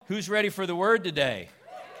Who's ready for the word today?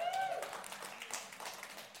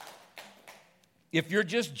 If you're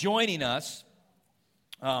just joining us,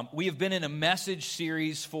 we have been in a message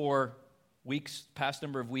series for weeks, past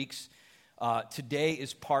number of weeks. Today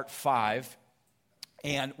is part 5,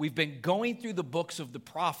 and we've been going through the books of the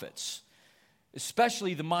prophets,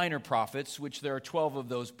 especially the minor prophets, which there are 12 of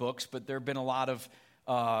those books, but there have been a lot of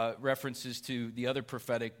references to the other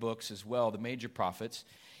prophetic books as well, the major prophets.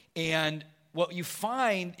 And what you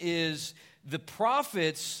find is the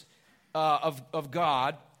prophets of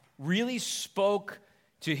God really spoke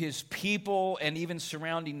to his people and even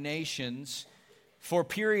surrounding nations for a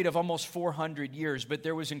period of almost 400 years. But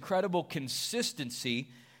there was incredible consistency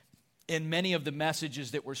in many of the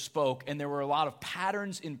messages that were spoke, and there were a lot of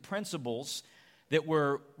patterns and principles that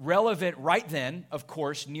were relevant right then, of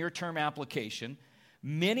course, near-term application.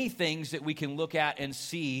 Many things that we can look at and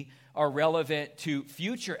see are relevant to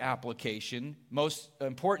future application, most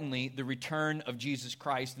importantly, the return of Jesus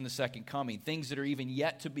Christ in the second coming, things that are even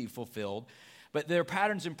yet to be fulfilled. But there are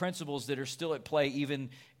patterns and principles that are still at play even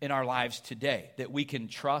in our lives today that we can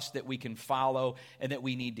trust, that we can follow, and that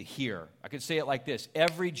we need to hear. I could say it like this: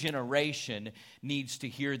 every generation needs to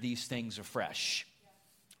hear these things afresh,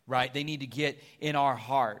 right? They need to get in our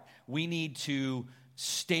heart. We need to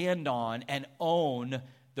stand on and own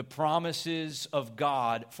the promises of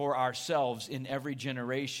God for ourselves in every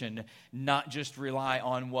generation, not just rely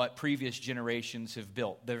on what previous generations have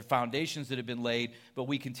built. There are foundations that have been laid, but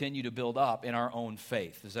we continue to build up in our own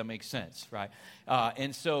faith. Does that make sense, right?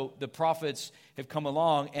 And so the prophets have come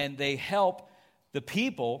along, and they help the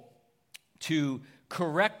people to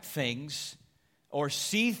correct things or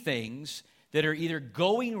see things that are either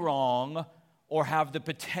going wrong or have the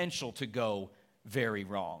potential to go very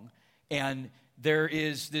wrong. And there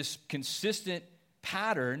is this consistent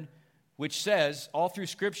pattern which says, all through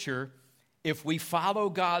Scripture, if we follow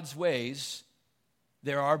God's ways,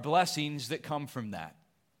 there are blessings that come from that.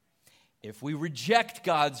 If we reject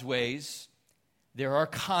God's ways, there are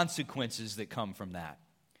consequences that come from that.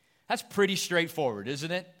 That's pretty straightforward,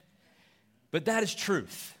 isn't it? But that is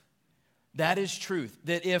truth. That is truth.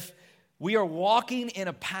 That if we are walking in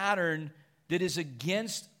a pattern that is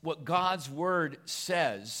against what God's Word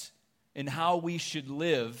says and how we should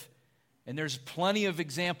live, and there's plenty of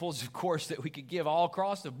examples, of course, that we could give all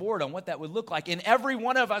across the board on what that would look like, and every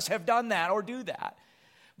one of us have done that or do that.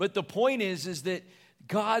 But the point is that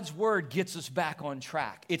God's Word gets us back on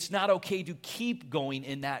track. It's not okay to keep going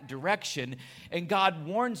in that direction, and God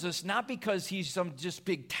warns us not because He's some just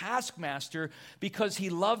big taskmaster, because He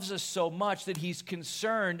loves us so much that He's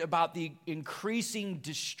concerned about the increasing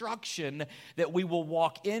destruction that we will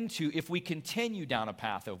walk into if we continue down a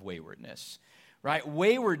path of waywardness, right?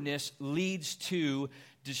 Waywardness leads to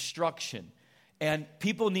destruction, and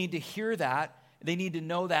people need to hear that. They need to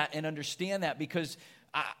know that and understand that, because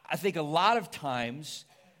I think a lot of times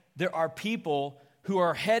there are people who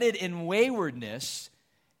are headed in waywardness,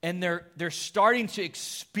 and they're starting to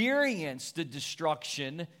experience the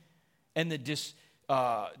destruction and the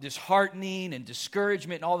disheartening and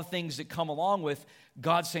discouragement and all the things that come along with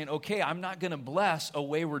God saying, okay, I'm not going to bless a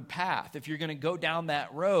wayward path. If you're going to go down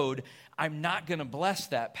that road, I'm not going to bless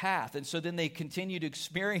that path. And so then they continue to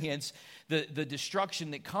experience the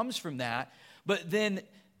destruction that comes from that. But then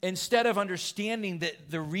instead of understanding that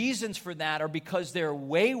the reasons for that are because they're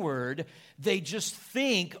wayward, they just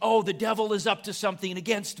think, oh, the devil is up to something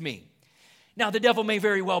against me. Now, the devil may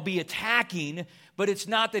very well be attacking, but it's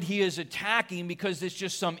not that he is attacking because it's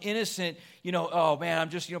just some innocent, oh man, I'm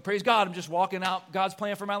just, praise God, I'm just walking out God's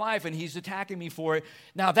plan for my life and he's attacking me for it.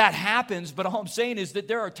 Now, that happens, but all I'm saying is that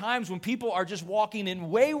there are times when people are just walking in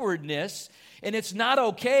waywardness, and it's not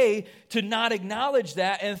okay to not acknowledge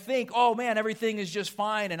that and think, oh man, everything is just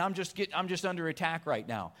fine and I'm just under attack right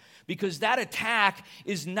now. Because that attack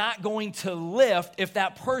is not going to lift if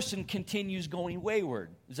that person continues going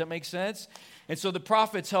wayward. Does that make sense? And so the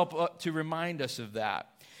prophets help to remind us of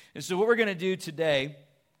that. And so what we're going to do today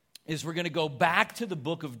is we're going to go back to the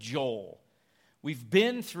book of Joel. We've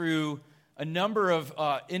been through a number of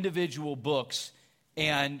individual books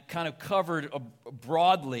and kind of covered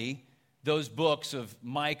broadly those books of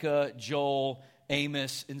Micah, Joel,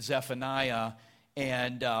 Amos, and Zephaniah,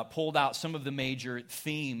 and pulled out some of the major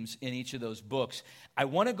themes in each of those books. I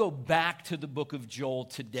want to go back to the book of Joel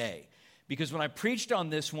today, because when I preached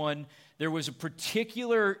on this one, there was a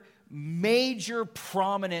particular major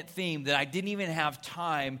prominent theme that I didn't even have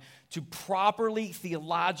time to properly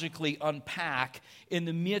theologically unpack in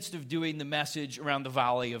the midst of doing the message around the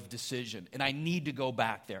Valley of Decision. And I need to go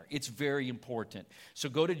back there. It's very important. So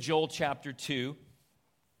go to Joel chapter 2.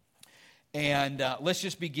 And let's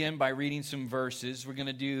just begin by reading some verses. We're going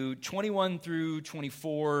to do 21 through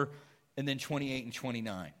 24, and then 28 and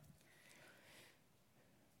 29.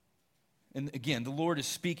 And again, the Lord is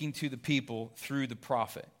speaking to the people through the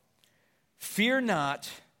prophet. Fear not,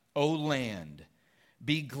 O land.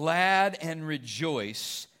 Be glad and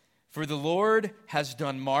rejoice, for the Lord has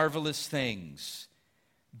done marvelous things.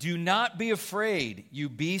 Do not be afraid, you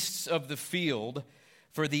beasts of the field,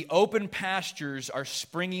 for the open pastures are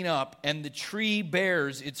springing up, and the tree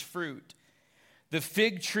bears its fruit. The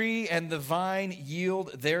fig tree and the vine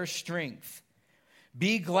yield their strength.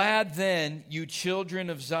 Be glad then, you children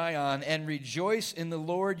of Zion, and rejoice in the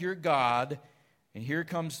Lord your God. And here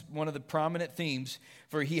comes one of the prominent themes.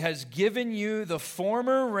 For he has given you the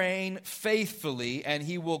former rain faithfully, and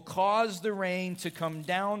he will cause the rain to come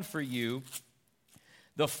down for you,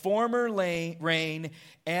 the former rain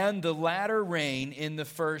and the latter rain in the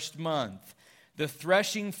first month. The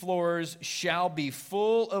threshing floors shall be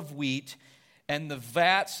full of wheat, and the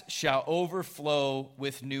vats shall overflow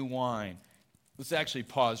with new wine. Let's actually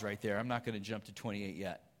pause right there. I'm not going to jump to 28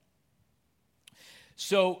 yet.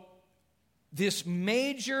 So, this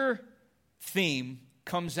major theme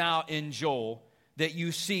comes out in Joel that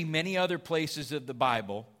you see many other places of the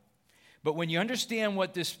Bible. But when you understand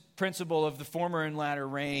what this principle of the former and latter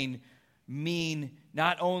rain mean,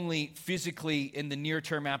 not only physically in the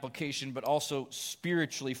near-term application, but also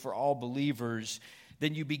spiritually for all believers,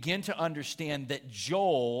 then you begin to understand that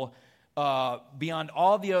Joel, beyond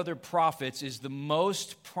all the other prophets, is the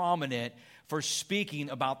most prominent for speaking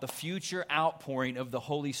about the future outpouring of the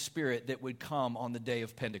Holy Spirit that would come on the day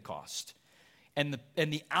of Pentecost. And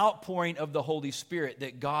the outpouring of the Holy Spirit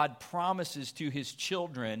that God promises to his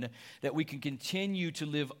children that we can continue to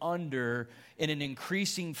live under in an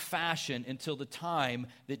increasing fashion until the time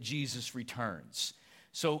that Jesus returns.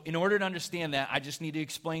 So in order to understand that, I just need to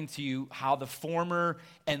explain to you how the former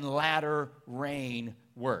and latter rain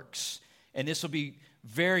works. And this will be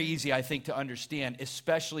very easy, I think, to understand,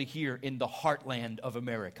 especially here in the heartland of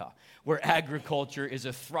America, where agriculture is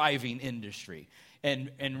a thriving industry.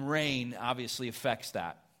 And rain obviously affects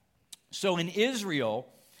that. So in Israel,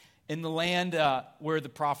 in the land where the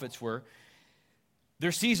prophets were,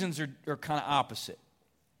 their seasons are kind of opposite.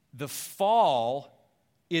 The fall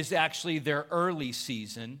is actually their early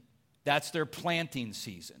season. That's their planting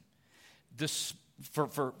season.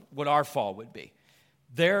 For what our fall would be.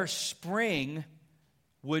 Their spring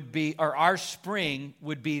would be, or our spring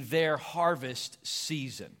would be their harvest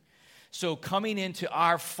season. So coming into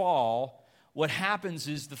our fall, what happens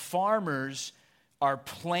is the farmers are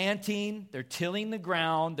planting, they're tilling the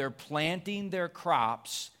ground, they're planting their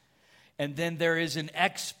crops, and then there is an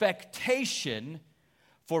expectation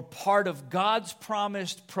for part of God's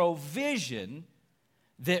promised provision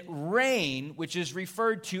that rain, which is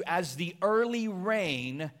referred to as the early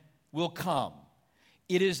rain, will come.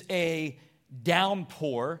 It is a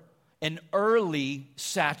downpour, an early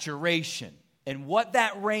saturation. And what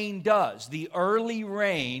that rain does, the early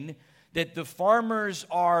rain that the farmers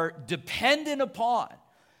are dependent upon,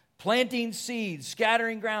 planting seeds,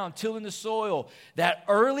 scattering ground, tilling the soil, that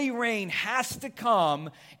early rain has to come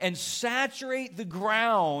and saturate the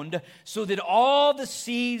ground so that all the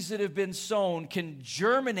seeds that have been sown can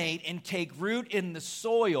germinate and take root in the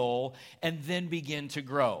soil and then begin to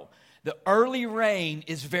grow. The early rain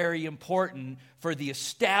is very important for the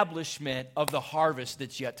establishment of the harvest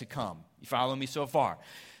that's yet to come. You follow me so far?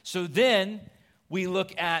 So then we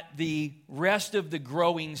look at the rest of the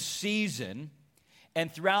growing season,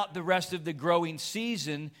 and throughout the rest of the growing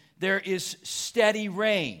season, there is steady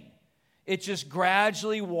rain. It just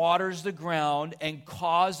gradually waters the ground and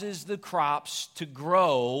causes the crops to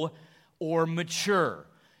grow or mature.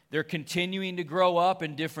 They're continuing to grow up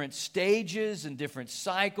in different stages and different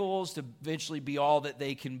cycles to eventually be all that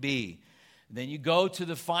they can be. Then you go to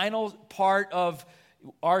the final part of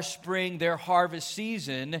our spring, their harvest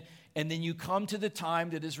season, and then you come to the time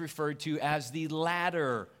that is referred to as the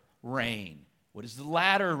latter rain. What is the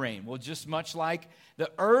latter rain? Well, just much like the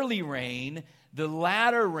early rain, the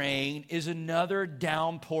latter rain is another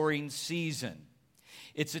downpouring season.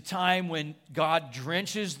 It's a time when God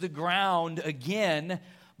drenches the ground again,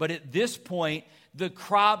 but at this point, the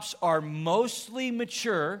crops are mostly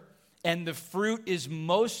mature, and the fruit is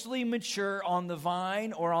mostly mature on the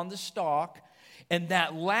vine or on the stalk. And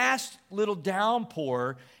that last little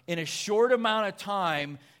downpour, in a short amount of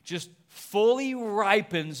time, just fully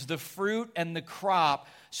ripens the fruit and the crop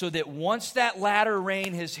so that once that latter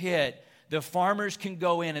rain has hit, the farmers can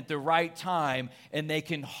go in at the right time and they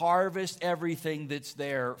can harvest everything that's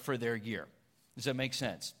there for their year. Does that make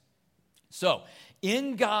sense? So,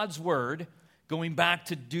 in God's Word, going back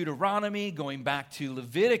to Deuteronomy, going back to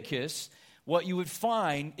Leviticus, what you would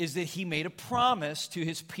find is that he made a promise to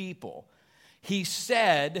his people. He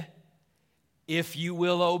said, if you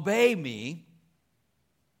will obey me,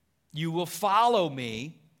 you will follow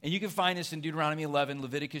me. And you can find this in Deuteronomy 11,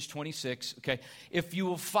 Leviticus 26. Okay, if you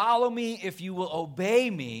will follow me, if you will obey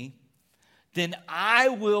me, then I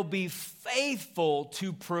will be faithful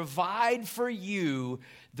to provide for you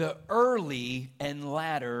the early and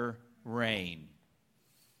latter rain.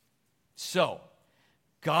 So,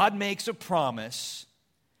 God makes a promise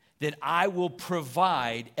that I will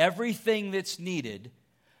provide everything that's needed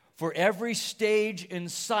for every stage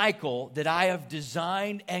and cycle that I have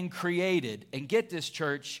designed and created. And get this,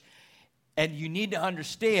 church, and you need to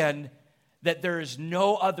understand that there is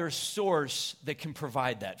no other source that can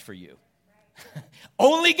provide that for you.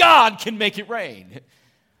 Only God can make it rain.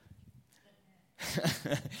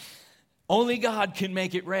 Only God can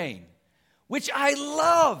make it rain, which I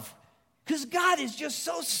love, because God is just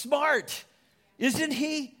so smart, isn't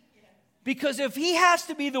he? Because if he has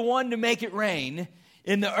to be the one to make it rain,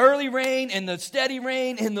 in the early rain, in the steady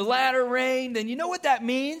rain, in the latter rain, then you know what that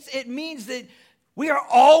means? It means that we are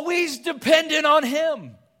always dependent on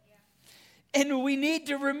him. And we need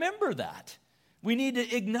to remember that. We need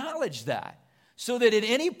to acknowledge that. So that at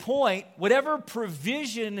any point, whatever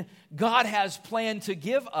provision God has planned to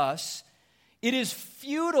give us, it is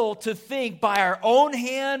futile to think by our own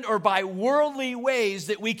hand or by worldly ways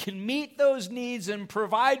that we can meet those needs and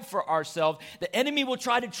provide for ourselves. The enemy will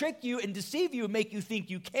try to trick you and deceive you and make you think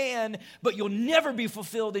you can, but you'll never be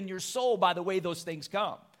fulfilled in your soul by the way those things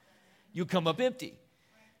come. You'll come up empty.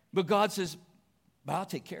 But God says, but I'll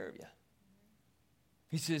take care of you.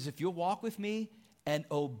 He says, if you'll walk with me and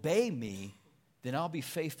obey me, then I'll be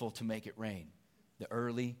faithful to make it rain. The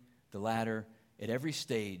early, the latter, at every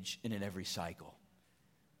stage and in every cycle.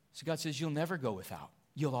 So God says, you'll never go without.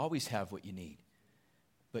 You'll always have what you need.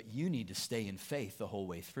 But you need to stay in faith the whole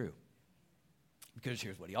way through. Because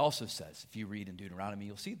here's what he also says. If you read in Deuteronomy,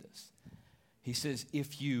 you'll see this. He says,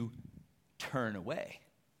 if you turn away,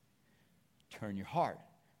 turn your heart,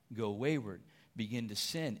 go wayward, begin to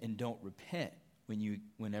sin, and don't repent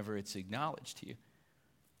whenever it's acknowledged to you.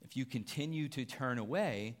 If you continue to turn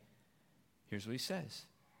away, here's what he says.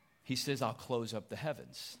 He says, I'll close up the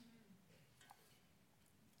heavens.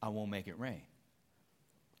 I won't make it rain.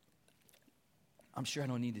 I'm sure I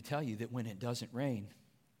don't need to tell you that when it doesn't rain,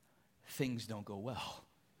 things don't go well.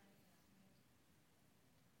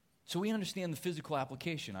 So we understand the physical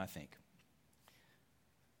application, I think.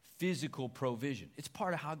 Physical provision. It's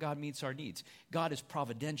part of how God meets our needs. God is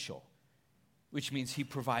providential, which means he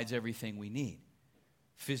provides everything we need.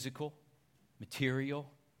 Physical, material,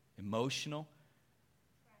 emotional,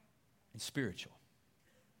 and spiritual.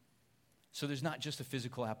 So there's not just a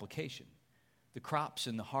physical application. The crops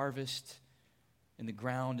and the harvest and the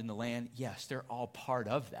ground and the land, yes, they're all part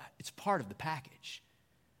of that. It's part of the package.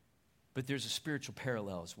 But there's a spiritual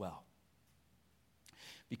parallel as well.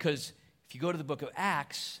 Because if you go to the book of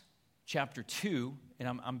Acts, chapter 2, and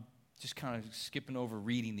I'm just kind of skipping over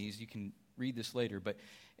reading these. You can read this later. But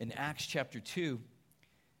in Acts chapter 2,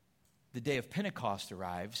 the day of Pentecost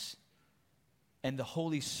arrives, and the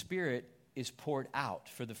Holy Spirit is poured out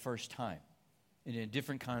for the first time in a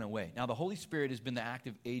different kind of way. Now, the Holy Spirit has been the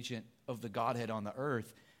active agent of the Godhead on the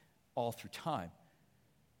earth all through time.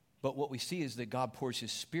 But what we see is that God pours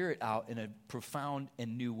his Spirit out in a profound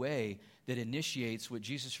and new way that initiates what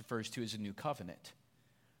Jesus refers to as a new covenant.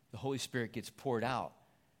 The Holy Spirit gets poured out.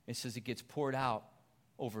 It says it gets poured out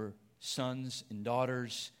over sons and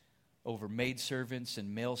daughters, over maidservants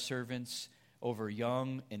and male servants, over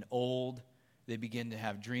young and old. They begin to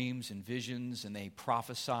have dreams and visions, and they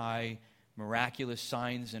prophesy. Miraculous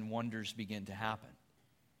signs and wonders begin to happen.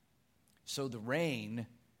 So the rain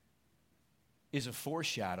is a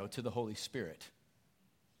foreshadow to the Holy Spirit.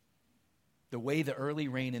 The way the early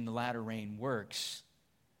rain and the latter rain works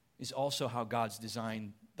is also how God's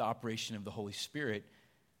designed the operation of the Holy Spirit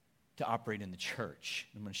to operate in the church.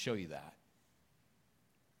 I'm going to show you that.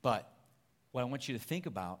 But what I want you to think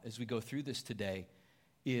about as we go through this today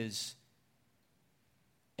is,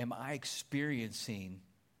 am I experiencing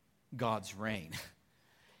God's reign?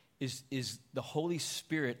 Is the Holy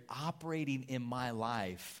Spirit operating in my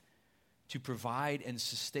life to provide and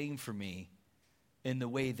sustain for me in the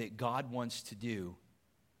way that God wants to do?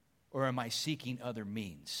 Or am I seeking other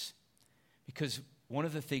means? Because one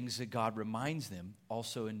of the things that God reminds them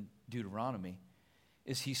also in Deuteronomy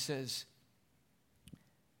is he says,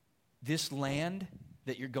 this land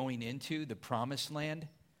that you're going into, the promised land,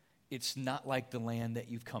 it's not like the land that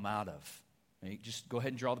you've come out of. Just go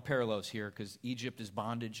ahead and draw the parallels here, because Egypt is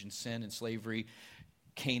bondage and sin and slavery.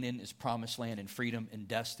 Canaan is promised land and freedom and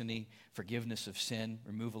destiny, forgiveness of sin,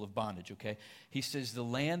 removal of bondage, okay? He says the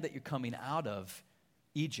land that you're coming out of,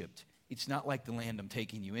 Egypt, it's not like the land I'm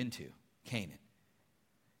taking you into, Canaan.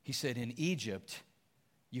 He said in Egypt,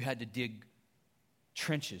 you had to dig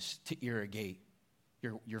trenches to irrigate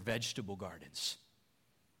your vegetable gardens.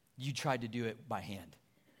 You tried to do it by hand,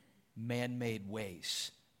 man-made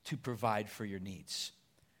ways to provide for your needs.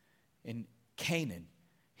 In Canaan,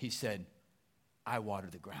 he said, I water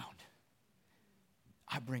the ground.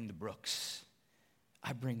 I bring the brooks.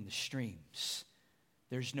 I bring the streams.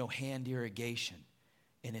 There's no hand irrigation,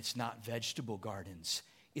 and it's not vegetable gardens.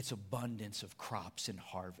 It's abundance of crops and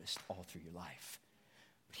harvest all through your life.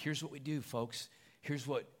 But here's what we do, folks. Here's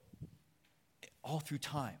what, all through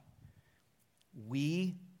time,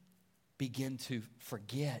 we begin to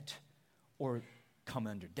forget or come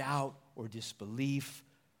under doubt or disbelief,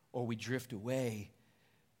 or we drift away.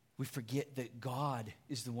 We forget that God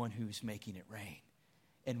is the one who's making it rain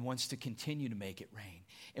and wants to continue to make it rain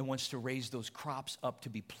and wants to raise those crops up to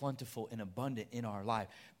be plentiful and abundant in our life.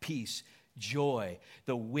 Peace, joy,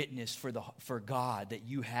 the witness for God that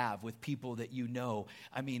you have with people that you know.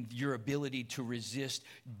 I mean, your ability to resist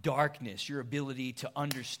darkness, your ability to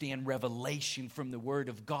understand revelation from the Word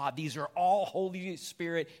of God. These are all Holy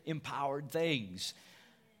Spirit empowered things.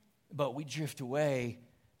 But we drift away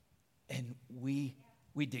and we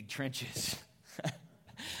dig trenches.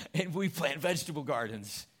 And we plant vegetable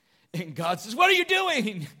gardens. And God says, what are you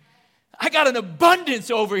doing? I got an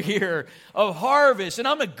abundance over here of harvest. And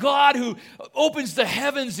I'm a God who opens the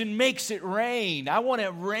heavens and makes it rain. I want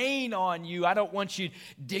to rain on you. I don't want you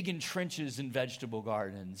digging trenches in vegetable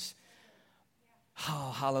gardens.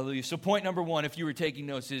 Oh, hallelujah. So point number one, if you were taking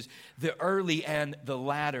notes, is the early and the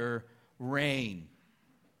latter rain.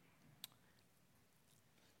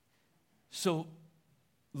 So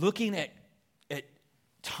looking at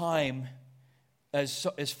time as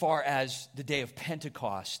far as the day of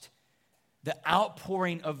Pentecost, the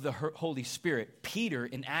outpouring of the Holy Spirit, Peter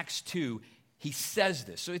in Acts 2, he says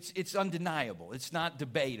this. So it's undeniable. It's not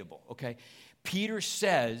debatable, okay? Peter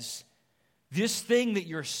says, this thing that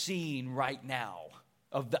you're seeing right now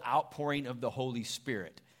of the outpouring of the Holy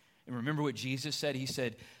Spirit. And remember what Jesus said? He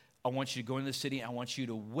said, I want you to go into the city and I want you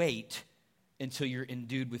to wait until you're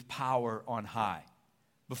endued with power on high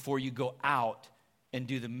before you go out and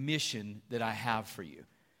do the mission that I have for you.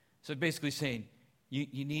 So basically saying,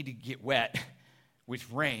 you need to get wet with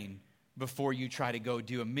rain before you try to go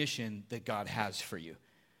do a mission that God has for you.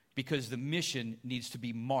 Because the mission needs to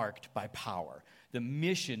be marked by power. The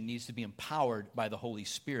mission needs to be empowered by the Holy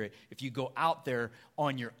Spirit. If you go out there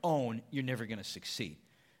on your own, you're never going to succeed.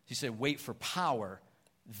 He said, wait for power,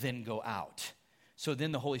 then go out. So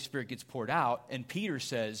then the Holy Spirit gets poured out, and Peter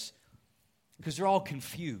says, because they're all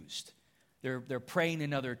confused. They're praying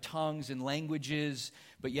in other tongues and languages,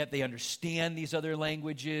 but yet they understand these other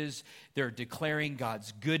languages. They're declaring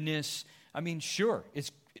God's goodness. I mean, sure,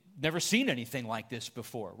 it's never seen anything like this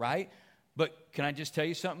before, right? But can I just tell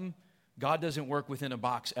you something? God doesn't work within a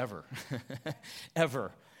box ever,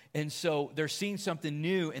 ever. And so they're seeing something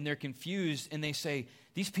new, and they're confused, and they say,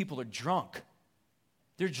 these people are drunk.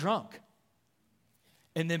 They're drunk.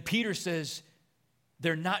 And then Peter says,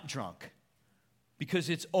 they're not drunk,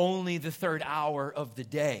 because it's only the third hour of the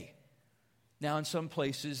day. Now, in some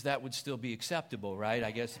places, that would still be acceptable, right?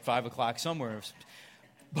 I guess at 5 o'clock somewhere.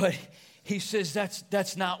 But he says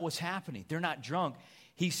that's not what's happening. They're not drunk.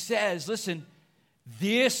 He says, listen,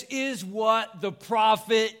 this is what the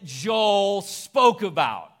prophet Joel spoke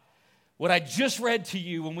about. What I just read to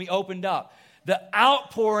you when we opened up. The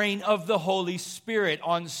outpouring of the Holy Spirit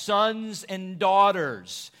on sons and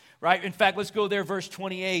daughters, right? In fact, let's go there, verse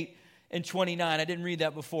 28 and 29. I didn't read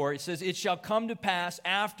that before. It says, it shall come to pass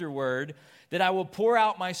afterward that I will pour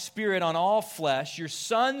out my spirit on all flesh. Your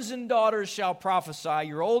sons and daughters shall prophesy.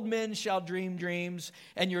 Your old men shall dream dreams,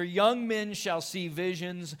 and your young men shall see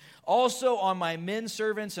visions. Also on my men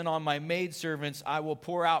servants and on my maid servants I will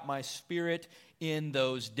pour out my spirit in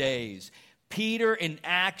those days. Peter in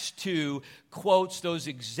Acts 2 quotes those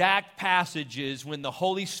exact passages when the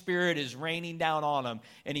Holy Spirit is raining down on them.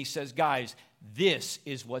 And he says, guys, this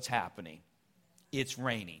is what's happening. It's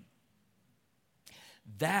raining.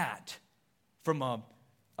 That, from a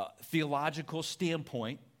theological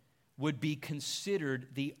standpoint, would be considered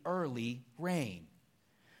the early rain.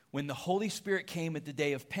 When the Holy Spirit came at the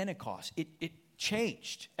day of Pentecost, it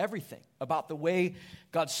changed everything about the way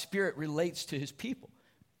God's Spirit relates to his people.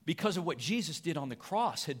 Because of what Jesus did on the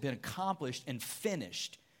cross had been accomplished and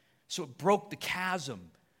finished. So it broke the chasm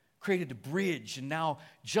created a bridge, and now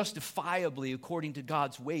justifiably, according to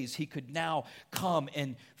God's ways, he could now come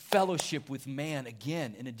and fellowship with man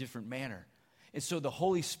again in a different manner. And so the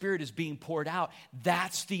Holy Spirit is being poured out.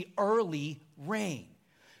 That's the early rain,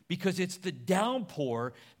 because it's the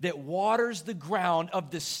downpour that waters the ground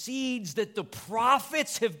of the seeds that the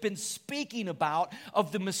prophets have been speaking about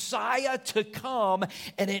of the Messiah to come,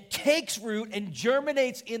 and it takes root and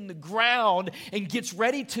germinates in the ground and gets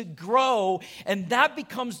ready to grow, and that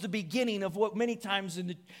becomes the beginning of what many times in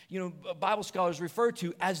the Bible scholars refer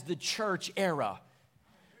to as the church era.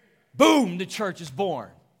 Boom, the church is born.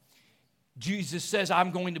 Jesus says,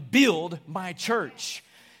 I'm going to build my church.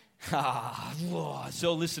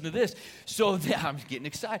 So listen to this. I'm getting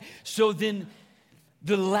excited. So then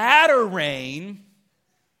the latter rain,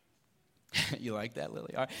 you like that,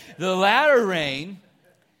 Lily? All right. The latter rain,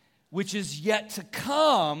 which is yet to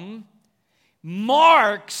come,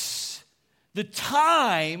 marks the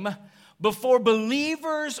time before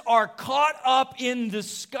believers are caught up in the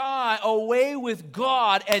sky away with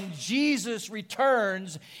God and Jesus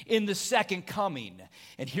returns in the second coming.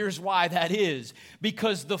 And here's why that is.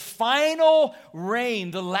 Because the final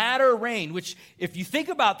rain, the latter rain, which if you think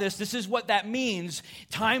about this, this is what that means.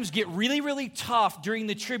 Times get really, really tough during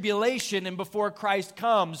the tribulation and before Christ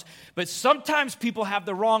comes. But sometimes people have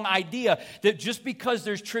the wrong idea that just because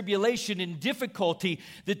there's tribulation and difficulty,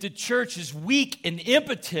 that the church is weak and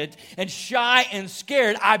impotent and shy and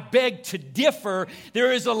scared. I beg to differ.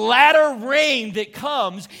 There is a latter rain that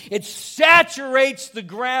comes. It saturates the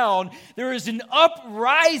ground. There is an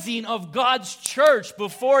uprising of God's church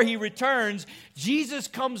before he returns. Jesus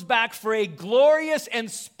comes back for a glorious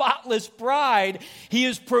and spotless bride. He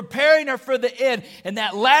is preparing her for the end. And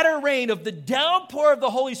that latter rain of the downpour of the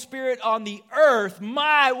Holy Spirit on the earth,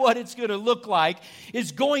 what it's going to look like,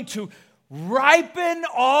 is going to ripen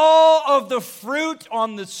all of the fruit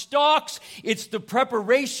on the stalks. It's the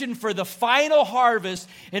preparation for the final harvest,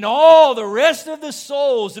 and all the rest of the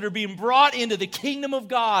souls that are being brought into the kingdom of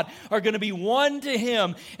God are going to be won to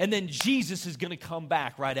him, and then Jesus is going to come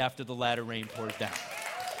back right after the latter rain pours down.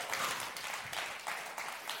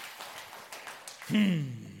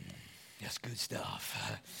 That's good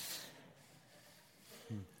stuff.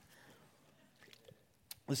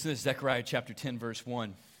 Listen to Zechariah chapter 10, verse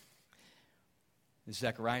 1. This is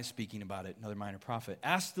Zechariah speaking about it, another minor prophet.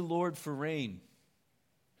 Ask the Lord for rain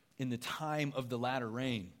in the time of the latter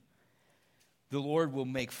rain. The Lord will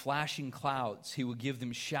make flashing clouds. He will give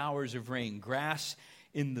them showers of rain, grass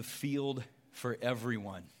in the field for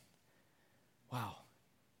everyone. Wow.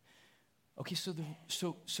 Okay,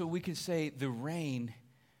 so we can say the rain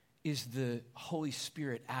is the Holy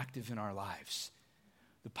Spirit active in our lives.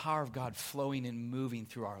 The power of God flowing and moving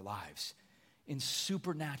through our lives in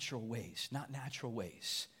supernatural ways, not natural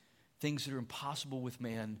ways. Things that are impossible with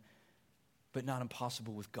man, but not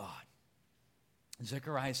impossible with God. And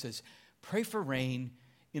Zechariah says, pray for rain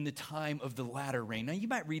in the time of the latter rain. Now, you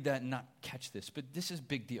might read that and not catch this, but this is a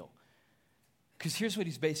big deal. Because here's what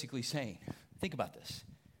he's basically saying. Think about this.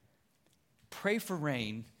 Pray for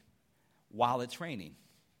rain while it's raining.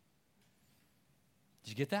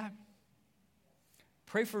 Did you get that?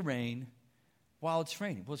 Pray for rain while it's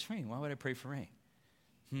raining. Well, it's raining. Why would I pray for rain?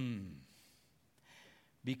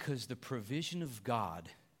 Because the provision of God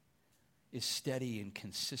is steady and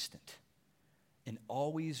consistent and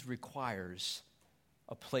always requires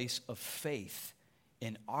a place of faith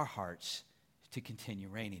in our hearts to continue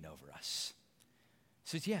raining over us. He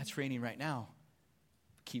says, yeah, it's raining right now.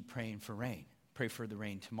 Keep praying for rain. Pray for the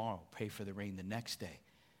rain tomorrow. Pray for the rain the next day.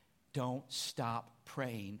 Don't stop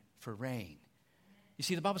praying for rain. You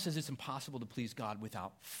see, the Bible says it's impossible to please God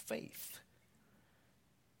without faith.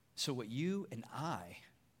 So what you and I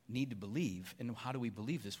need to believe, and how do we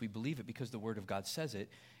believe this? We believe it because the Word of God says it.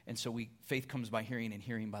 And so faith comes by hearing, and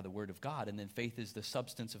hearing by the Word of God. And then faith is the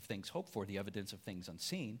substance of things hoped for, the evidence of things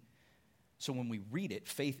unseen. So when we read it,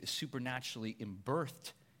 faith is supernaturally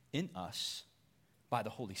birthed in us by the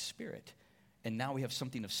Holy Spirit. And now we have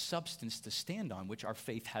something of substance to stand on, which our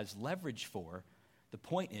faith has leverage for. The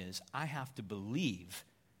point is, I have to believe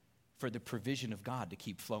for the provision of God to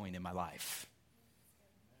keep flowing in my life.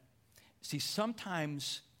 See,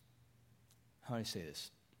 sometimes, how do I say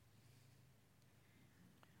this?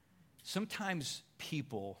 Sometimes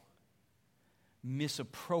people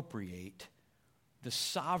misappropriate the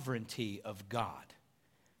sovereignty of God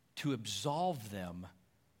to absolve them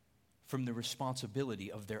from the responsibility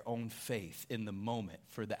of their own faith in the moment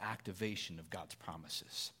for the activation of God's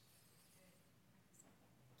promises.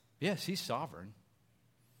 Yes, he's sovereign,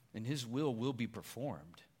 and his will be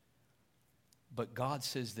performed. But God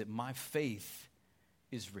says that my faith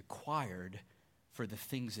is required for the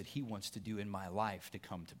things that he wants to do in my life to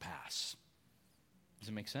come to pass. Does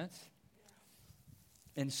it make sense?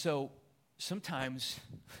 And so sometimes,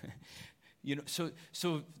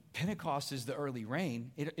 so Pentecost is the early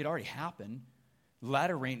rain. It already happened.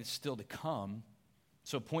 Latter rain is still to come.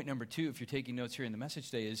 So point number 2, if you're taking notes here in the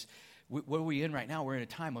message today, is what are we in right now? We're in a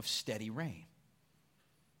time of steady rain.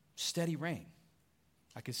 Steady rain.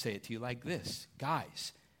 I could say it to you like this.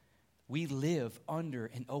 Guys, we live under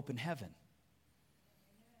an open heaven.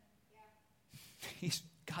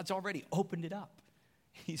 God's already opened it up.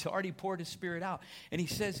 He's already poured his Spirit out. And he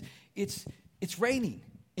says it's raining,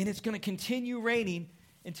 and it's going to continue raining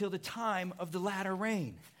until the time of the latter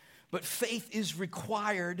rain. But faith is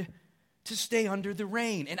required to stay under the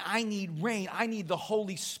rain. And I need rain. I need the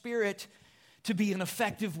Holy Spirit to be an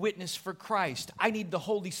effective witness for Christ. I need the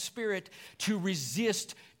Holy Spirit to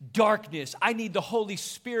resist darkness. I need the Holy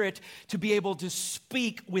Spirit to be able to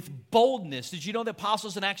speak with boldness. Did you know the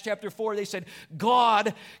apostles in Acts chapter 4, they said,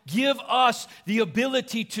 God, give us the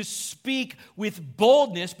ability to speak with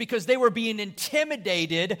boldness, because they were being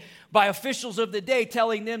intimidated by officials of the day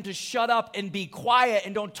telling them to shut up and be quiet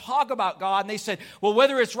and don't talk about God. And they said, well,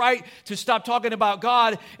 whether it's right to stop talking about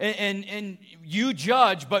God and you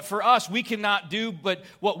judge, but for us, we cannot do but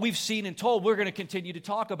what we've seen and told, we're going to continue to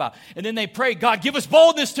talk about. And then they prayed, God, give us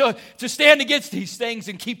boldness to stand against these things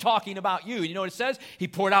and keep talking about you. You know what it says? He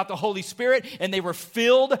poured out the Holy Spirit, and they were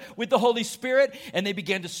filled with the Holy Spirit, and they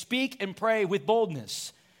began to speak and pray with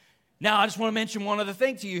boldness. Now, I just want to mention one other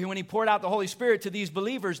thing to you. When he poured out the Holy Spirit to these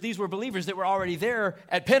believers, these were believers that were already there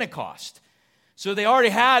at Pentecost. So they already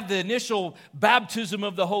had the initial baptism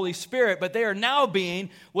of the Holy Spirit, but they are now being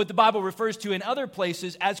what the Bible refers to in other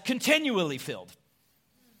places as continually filled.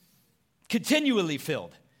 Continually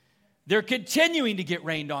filled. They're continuing to get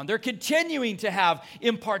rained on. They're continuing to have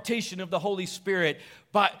impartation of the Holy Spirit,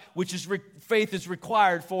 but which is faith is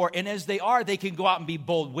required for. And as they are, they can go out and be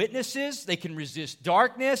bold witnesses. They can resist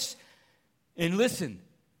darkness and listen.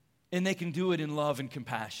 And they can do it in love and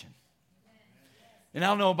compassion. And I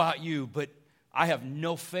don't know about you, but I have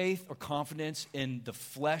no faith or confidence in the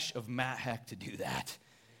flesh of Matt Heck to do that.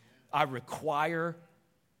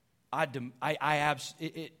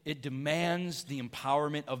 It demands the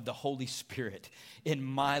empowerment of the Holy Spirit in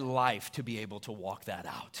my life to be able to walk that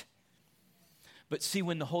out. But see,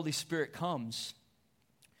 when the Holy Spirit comes,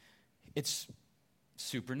 it's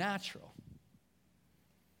supernatural.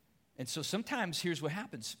 And so sometimes here's what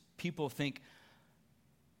happens. People think,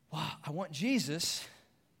 wow, I want Jesus,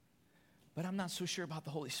 but I'm not so sure about the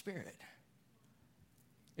Holy Spirit.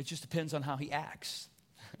 It just depends on how he acts.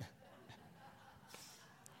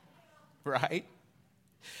 Right?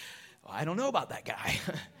 Well, I don't know about that guy.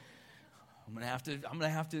 I'm gonna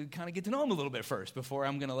have to kind of get to know him a little bit first before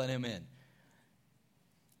I'm gonna let him in.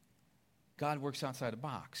 God works outside the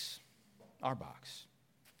box, our box.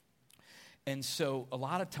 And so a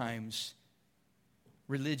lot of times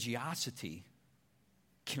religiosity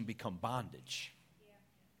can become bondage.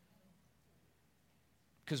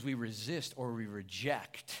 Because we resist or we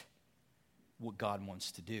reject what God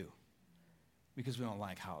wants to do. Because we don't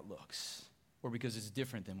like how it looks, or because it's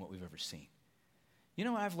different than what we've ever seen. You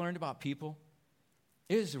know what I've learned about people?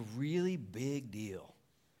 It is a really big deal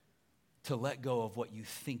to let go of what you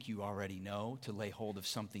think you already know, to lay hold of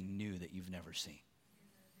something new that you've never seen.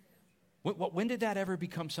 When did that ever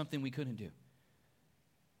become something we couldn't do?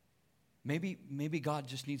 Maybe God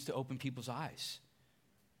just needs to open people's eyes.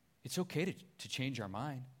 It's okay to change our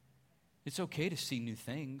mind. It's okay to see new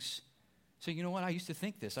things. So you know what? I used to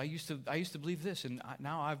think this. I used to believe this, and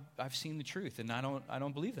now I've seen the truth, and I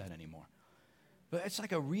don't believe that anymore. But it's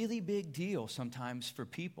like a really big deal sometimes for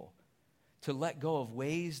people to let go of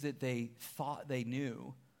ways that they thought they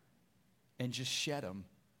knew, and just shed them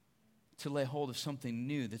to lay hold of something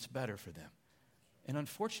new that's better for them. And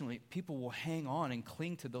unfortunately, people will hang on and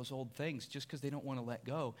cling to those old things just because they don't want to let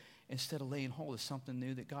go, instead of laying hold of something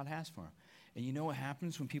new that God has for them. And you know what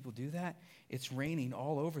happens when people do that? It's raining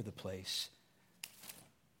all over the place.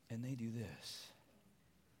 And they do this.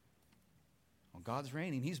 Well, God's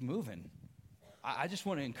raining. He's moving. I just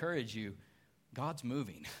want to encourage you. God's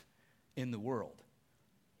moving in the world.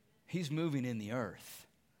 He's moving in the earth.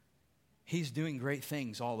 He's doing great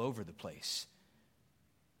things all over the place.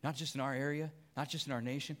 Not just in our area, not just in our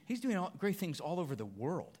nation. He's doing great things all over the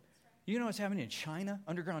world. You know what's happening in China?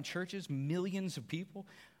 Underground churches, millions of people.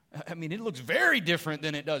 I mean, it looks very different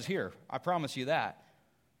than it does here. I promise you that.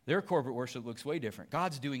 Their corporate worship looks way different.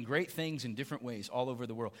 God's doing great things in different ways all over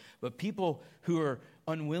the world. But people who are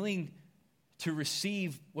unwilling to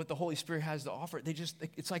receive what the Holy Spirit has to offer,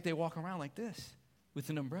 it's like they walk around like this with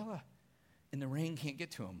an umbrella, and the rain can't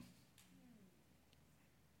get to them.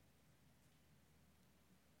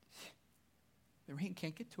 The rain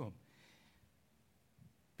can't get to them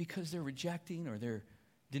because they're rejecting or they're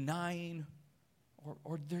denying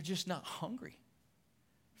or they're just not hungry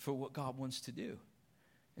for what God wants to do.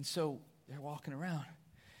 And so they're walking around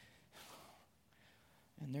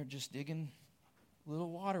and they're just digging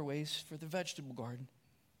little waterways for the vegetable garden.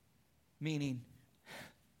 Meaning,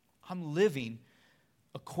 I'm living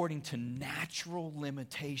according to natural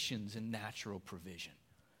limitations and natural provision.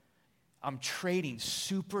 I'm trading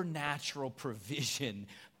supernatural provision,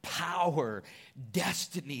 power,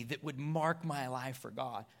 destiny that would mark my life for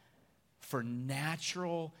God for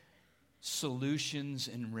natural solutions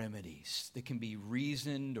and remedies that can be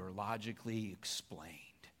reasoned or logically explained.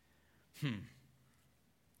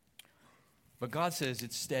 But God says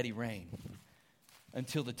it's steady rain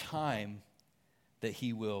until the time that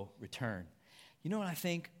he will return. You know what I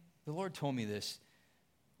think? The Lord told me this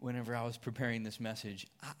whenever I was preparing this message.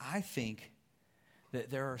 I think that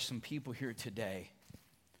there are some people here today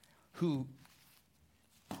who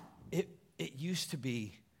it used to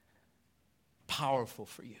be powerful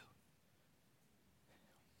for you.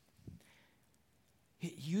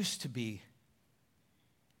 It used to be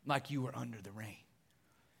like you were under the rain.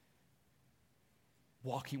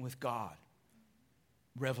 Walking with God,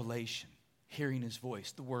 revelation, hearing his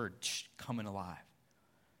voice, the word coming alive.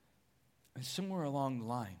 And somewhere along the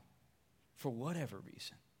line, for whatever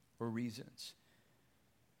reason or reasons,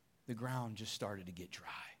 the ground just started to get dry.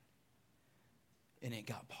 And it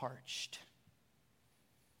got parched.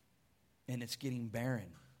 And it's getting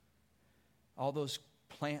barren. All those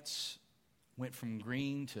plants went from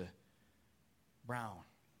green to brown.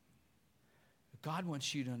 But God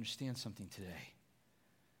wants you to understand something today.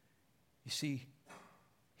 You see,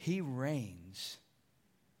 he reigns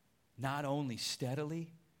not only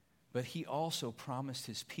steadily, but he also promised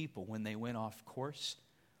his people when they went off course,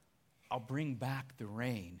 I'll bring back the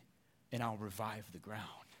rain and I'll revive the ground.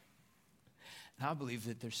 And I believe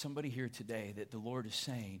that there's somebody here today that the Lord is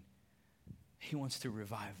saying he wants to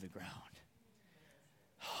revive the ground.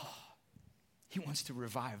 He wants to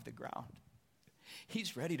revive the ground.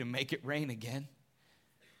 He's ready to make it rain again.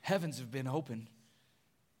 Heavens have been opened.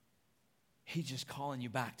 He's just calling you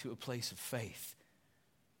back to a place of faith.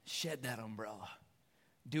 Shed that umbrella.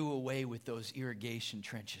 Do away with those irrigation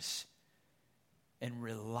trenches. And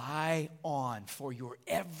rely on for your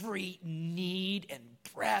every need and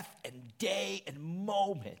breath and day and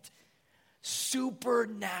moment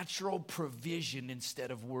supernatural provision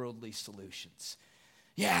instead of worldly solutions.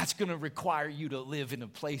 Yeah, it's going to require you to live in a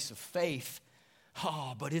place of faith.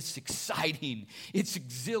 Oh, but it's exciting, it's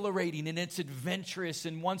exhilarating, and it's adventurous.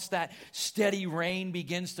 And once that steady rain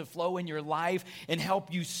begins to flow in your life and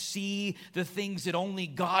help you see the things that only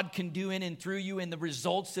God can do in and through you and the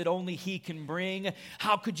results that only he can bring,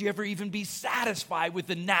 how could you ever even be satisfied with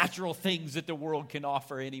the natural things that the world can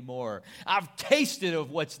offer anymore? I've tasted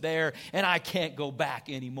of what's there, and I can't go back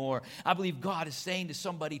anymore. I believe God is saying to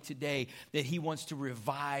somebody today that he wants to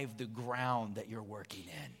revive the ground that you're working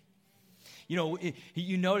in. You know,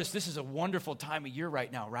 you notice this is a wonderful time of year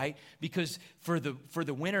right now, right? Because for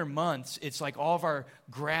the winter months, it's like all of our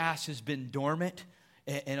grass has been dormant,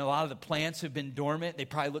 and a lot of the plants have been dormant. They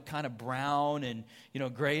probably look kind of brown and,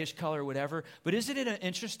 grayish color or whatever. But isn't it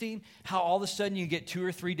interesting how all of a sudden you get 2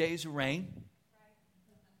 or 3 days of rain?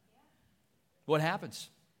 What happens?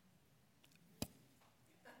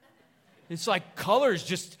 It's like colors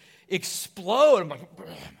just explode. I'm like,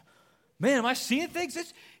 man, am I seeing things?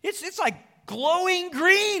 It's like glowing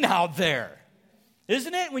green out there,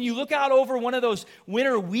 isn't it? When you look out over one of those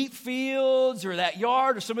winter wheat fields or that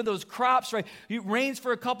yard or some of those crops, right? It rains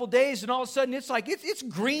for a couple days and all of a sudden it's like it's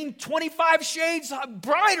green 25 shades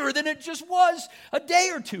brighter than it just was a day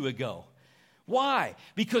or two ago. Why?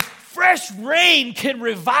 Because fresh rain can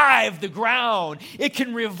revive the ground. It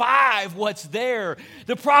can revive what's there.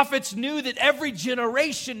 The prophets knew that every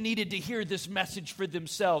generation needed to hear this message for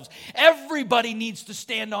themselves. Everybody needs to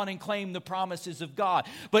stand on and claim the promises of God.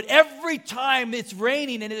 But every time it's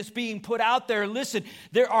raining and it's being put out there, listen,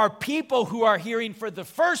 there are people who are hearing for the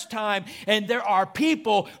first time, and there are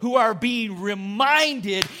people who are being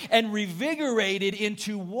reminded and revigorated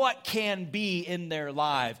into what can be in their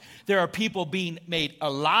life. There are people being made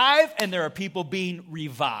alive, and there are people being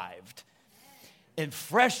revived. And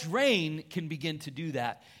fresh rain can begin to do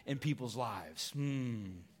that in people's lives.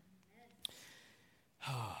 When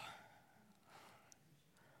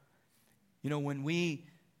we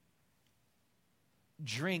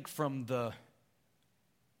drink from the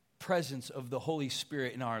presence of the Holy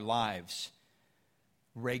Spirit in our lives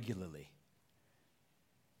regularly,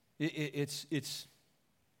 it's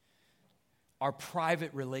our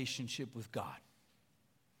private relationship with God.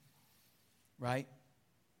 right?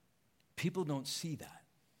 People don't see that.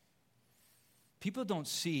 People don't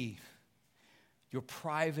see your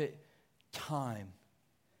private time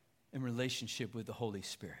and relationship with the Holy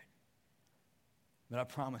Spirit. But I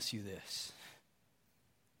promise you this.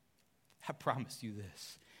 I promise you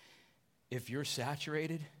this. If you're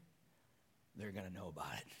saturated, they're going to know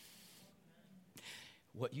about it.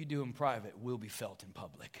 What you do in private will be felt in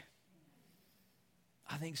public.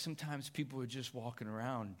 I think sometimes people are just walking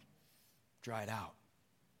around dried out.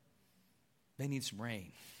 They need some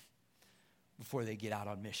rain before they get out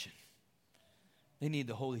on mission. They need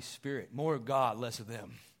the Holy Spirit. More of God, less of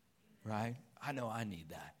them, right? I know I need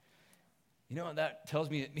that. You know what that tells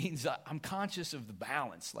me? It means I'm conscious of the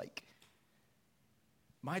balance. Like,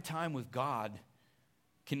 my time with God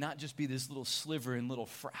cannot just be this little sliver and little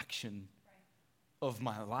fraction of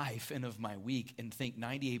my life and of my week, and think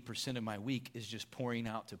 98% of my week is just pouring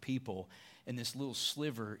out to people, and this little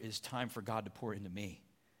sliver is time for God to pour into me.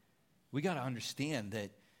 We got to understand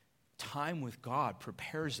that time with God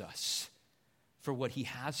prepares us for what he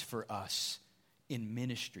has for us in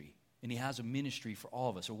ministry. And he has a ministry for all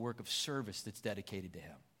of us, a work of service that's dedicated to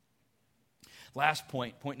him. Last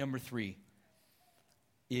point number 3,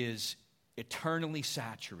 is eternally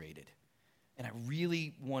saturated. And I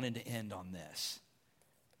really wanted to end on this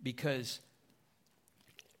because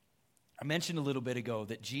I mentioned a little bit ago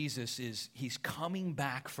that he's coming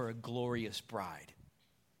back for a glorious bride.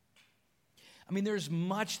 I mean, there's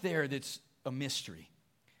much there that's a mystery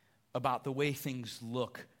about the way things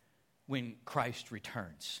look when Christ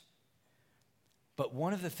returns. But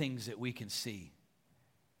one of the things that we can see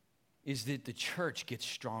is that the church gets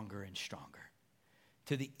stronger and stronger.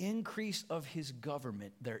 To the increase of his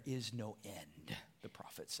government, there is no end, the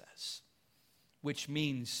prophet says. Which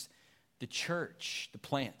means the church, the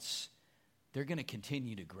plants, they're going to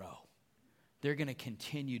continue to grow. They're going to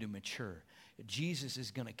continue to mature. Jesus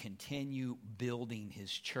is going to continue building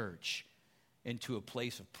his church into a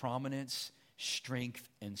place of prominence, strength,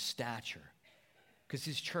 and stature. Because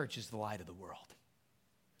his church is the light of the world.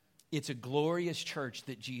 It's a glorious church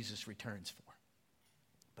that Jesus returns for.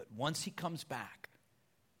 But once he comes back,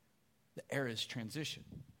 the era's transition.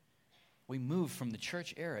 We move from the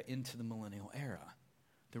church era into the millennial era,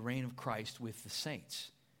 the reign of Christ with the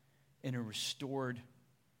saints in a restored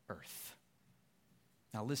earth.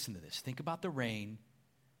 Now listen to this. Think about the rain,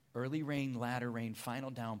 early rain, latter rain, final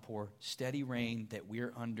downpour, steady rain that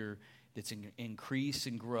we're under, that's increase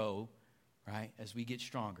and grow, right, as we get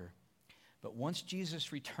stronger. But once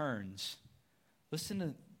Jesus returns, listen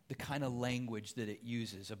to the kind of language that it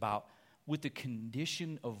uses about what the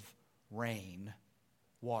condition of rain,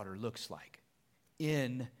 water looks like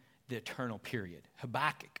in the eternal period.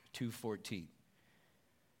 Habakkuk 2:14.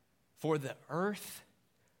 For the earth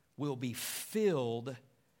will be filled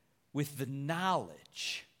with the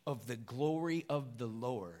knowledge of the glory of the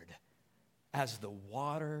Lord as the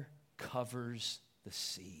water covers the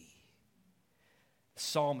sea. The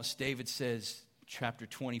psalmist David says, chapter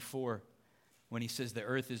 24, when he says the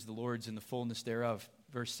earth is the Lord's and the fullness thereof,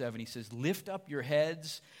 verse 7, he says, lift up your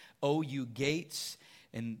heads, O you gates,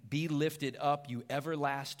 and be lifted up, you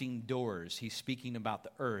everlasting doors. He's speaking about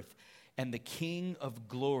the earth. And the King of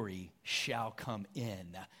glory shall come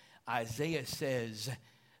in. Isaiah says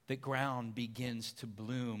the ground begins to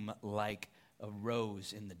bloom like a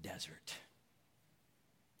rose in the desert.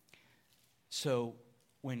 So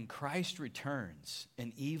when Christ returns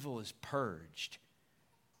and evil is purged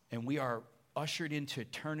and we are ushered into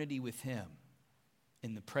eternity with him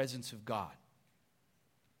in the presence of God,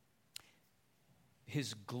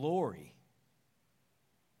 his glory,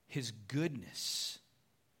 his goodness,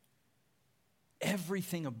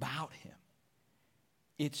 everything about him,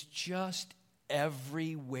 it's just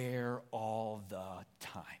everywhere all the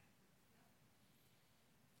time.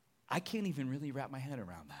 I can't even really wrap my head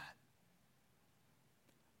around that.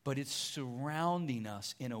 But it's surrounding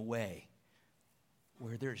us in a way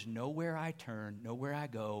where there's nowhere I turn, nowhere I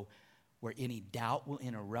go, where any doubt will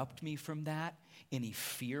interrupt me from that, any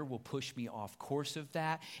fear will push me off course of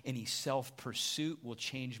that, any self-pursuit will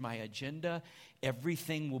change my agenda,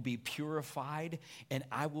 everything will be purified, and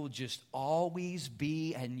I will just always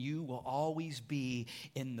be, and you will always be,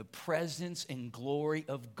 in the presence and glory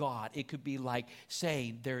of God. It could be like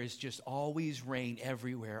saying there is just always rain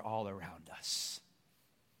everywhere all around us.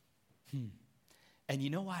 And you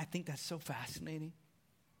know why I think that's so fascinating?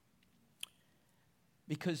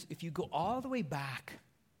 Because if you go all the way back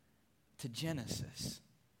to Genesis,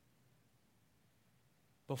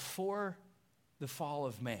 before the fall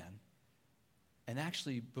of man, and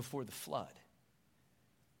actually before the flood,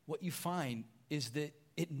 what you find is that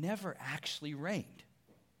it never actually rained.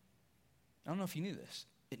 I don't know if you knew this.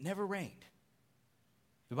 It never rained.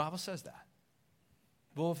 The Bible says that.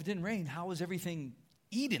 Well, if it didn't rain, how was everything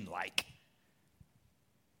Eden-like?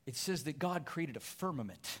 It says that God created a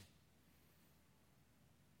firmament,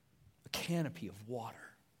 a canopy of water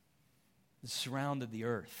that surrounded the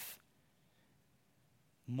earth.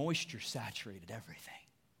 Moisture saturated everything.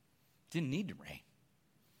 Didn't need to rain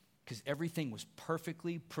because everything was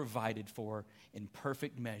perfectly provided for in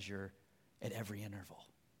perfect measure at every interval.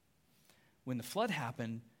 When the flood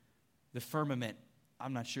happened, the firmament,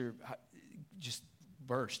 I'm not sure, just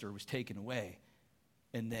burst or was taken away.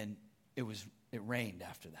 And then it rained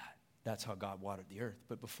after that. That's how God watered the earth.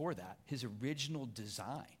 But before that, his original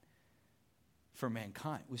design for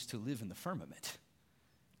mankind was to live in the firmament,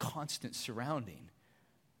 constant surrounding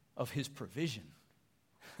of his provision.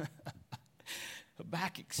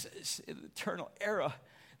 Habakkuk says, in the eternal era,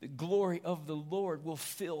 the glory of the Lord will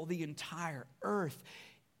fill the entire earth.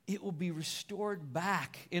 It will be restored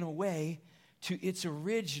back in a way to its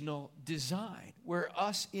original design, where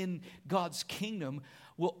us in God's kingdom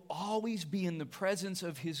will always be in the presence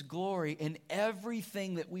of his glory, and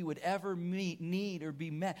everything that we would ever need or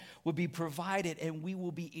be met will be provided, and we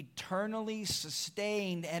will be eternally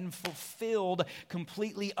sustained and fulfilled,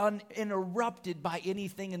 completely uninterrupted by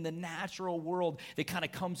anything in the natural world that kind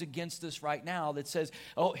of comes against us right now that says,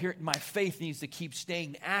 oh, here, my faith needs to keep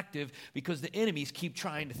staying active because the enemies keep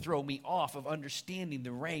trying to throw me off of understanding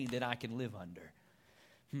the reign that I can live under.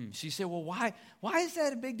 So you say, well, why is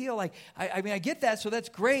that a big deal? Like, I mean, I get that, so that's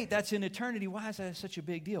great. That's in eternity. Why is that such a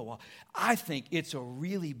big deal? Well, I think it's a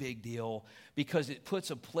really big deal because it puts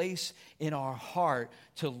a place in our heart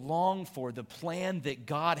to long for the plan that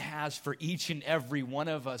God has for each and every one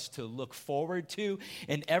of us to look forward to.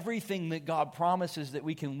 And everything that God promises that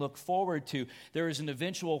we can look forward to, there is an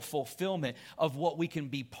eventual fulfillment of what we can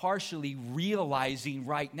be partially realizing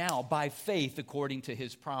right now by faith according to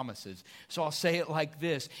his promises. So I'll say it like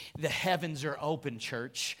this. The heavens are open,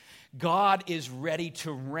 church. God is ready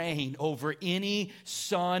to reign over any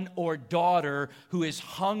son or daughter who is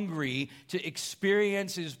hungry to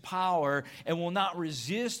experience his power and will not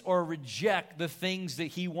resist or reject the things that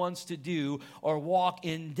he wants to do or walk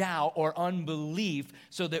in doubt or unbelief,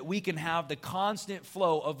 so that we can have the constant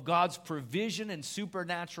flow of God's provision and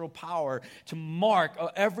supernatural power to mark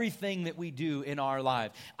everything that we do in our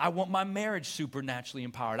life. I want my marriage supernaturally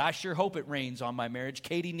empowered. I sure hope it rains on my marriage.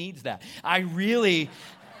 Katie needs that. I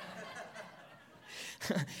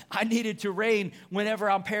need it to rain whenever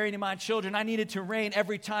I'm parenting my children. I need it to rain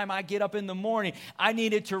every time I get up in the morning. I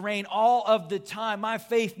need it to rain all of the time. My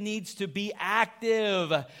faith needs to be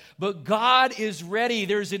active. But God is ready.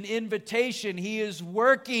 There's an invitation. He is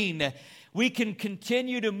working. We can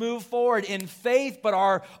continue to move forward in faith, but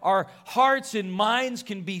our hearts and minds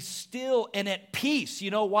can be still and at peace.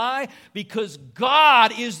 You know why? Because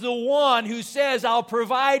God is the one who says, I'll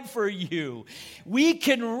provide for you. We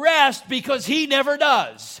can rest because he never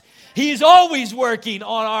does. He's always working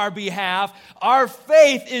on our behalf. Our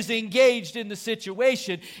faith is engaged in the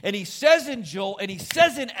situation. And he says in Joel, and he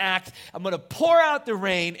says in Acts, I'm going to pour out the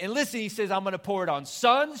rain. And listen, he says, I'm going to pour it on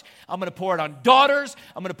sons. I'm going to pour it on daughters.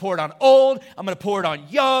 I'm going to pour it on old. I'm going to pour it on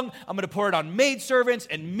young. I'm going to pour it on maidservants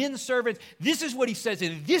and men servants. This is what he says.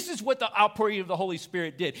 And this is what the outpouring of the Holy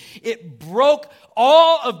Spirit did. It broke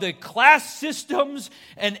all of the class systems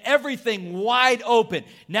and everything wide open.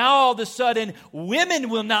 Now all of a sudden, women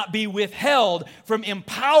will not be withheld from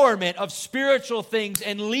empowerment of spiritual things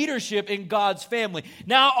and leadership in God's family.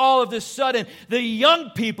 Now all of a sudden, the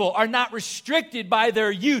young people are not restricted by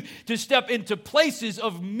their youth to step into places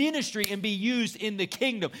of ministry and be used in the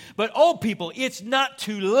kingdom. But old people, it's not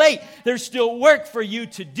too late. There's still work for you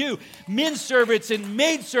to do. Men servants and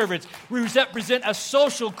maid servants represent a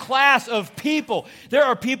social class of people. There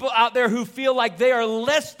are people out there who feel like they are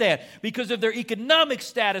less than because of their economic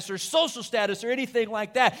status or social status or anything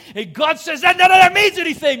like that. And God says, none of that means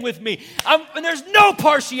anything with me. And there's no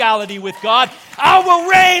partiality with God. I will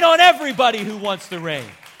reign on everybody who wants to reign.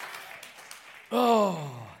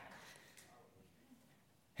 Oh.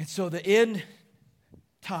 And so the end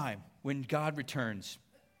time, when God returns,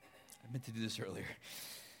 I meant to do this earlier.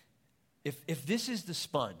 If this is the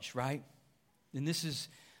sponge, right? And this is,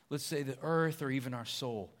 let's say, the earth or even our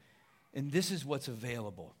soul, and this is what's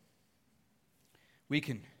available. We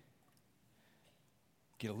can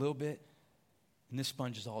get a little bit, and this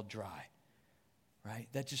sponge is all dry, right?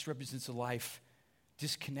 That just represents a life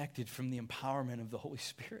disconnected from the empowerment of the Holy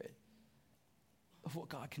Spirit, of what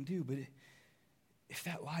God can do. But if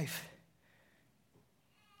that life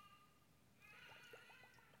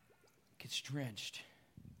gets drenched,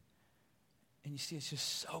 and you see it's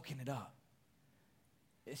just soaking it up,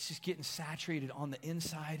 it's just getting saturated on the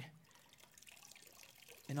inside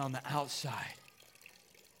and on the outside.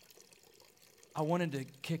 I wanted to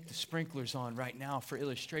kick the sprinklers on right now for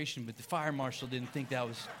illustration, but the fire marshal didn't think that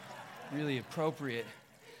was really appropriate.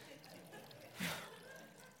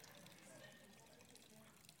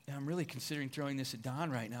 And I'm really considering throwing this at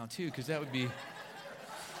Don right now, too, because that would be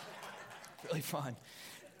really fun.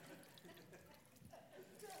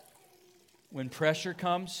 When pressure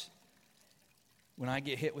comes, when I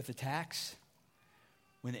get hit with attacks,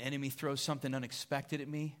 when the enemy throws something unexpected at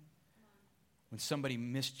me, when somebody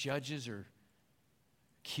misjudges or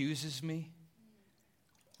accuses me,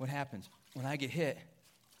 what happens? When I get hit,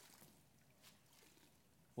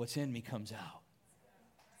 what's in me comes out.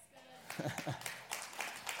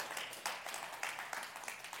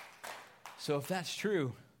 So if that's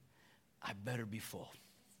true, I better be full.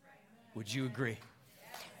 Would you agree?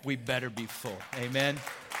 We better be full. Amen.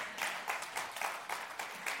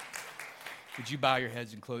 Would you bow your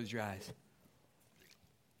heads and close your eyes?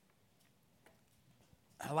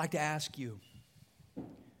 I'd like to ask you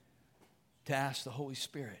to ask the Holy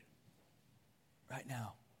Spirit right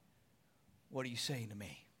now, what are you saying to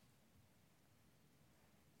me?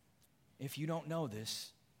 If you don't know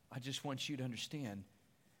this, I just want you to understand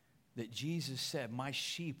that Jesus said, my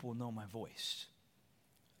sheep will know my voice.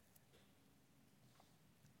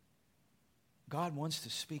 God wants to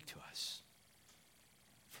speak to us.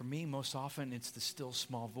 For me, most often, it's the still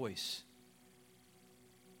small voice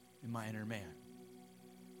in my inner man.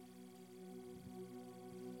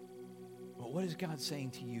 But what is God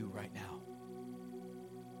saying to you right now?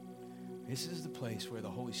 This is the place where the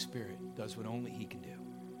Holy Spirit does what only He can do.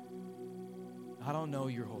 I don't know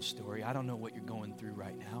your whole story. I don't know what you're going through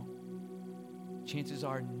right now. Chances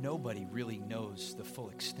are nobody really knows the full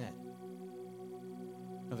extent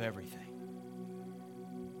of everything.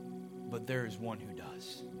 But there is one who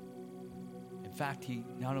does. In fact, He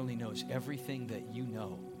not only knows everything that you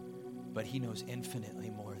know, but He knows infinitely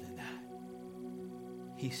more than that.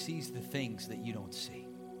 He sees the things that you don't see.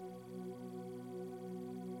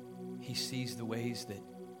 He sees the ways that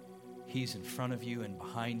He's in front of you and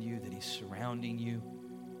behind you, that He's surrounding you,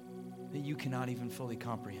 that you cannot even fully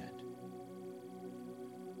comprehend.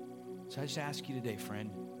 So I just ask you today,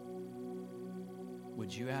 friend,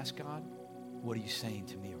 would you ask God, what are you saying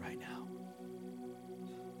to me right now?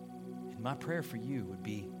 And my prayer for you would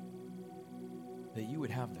be that you would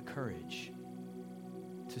have the courage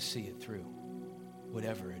to see it through,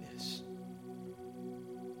 whatever it is.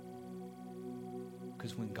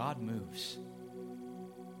 Because when God moves,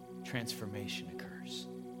 transformation occurs.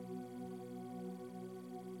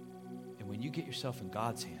 And when you get yourself in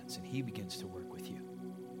God's hands and He begins to work with you,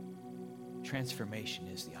 transformation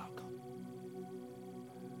is the outcome.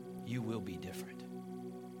 You will be different.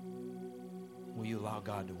 Will you allow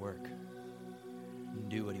God to work and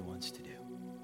do what He wants to do?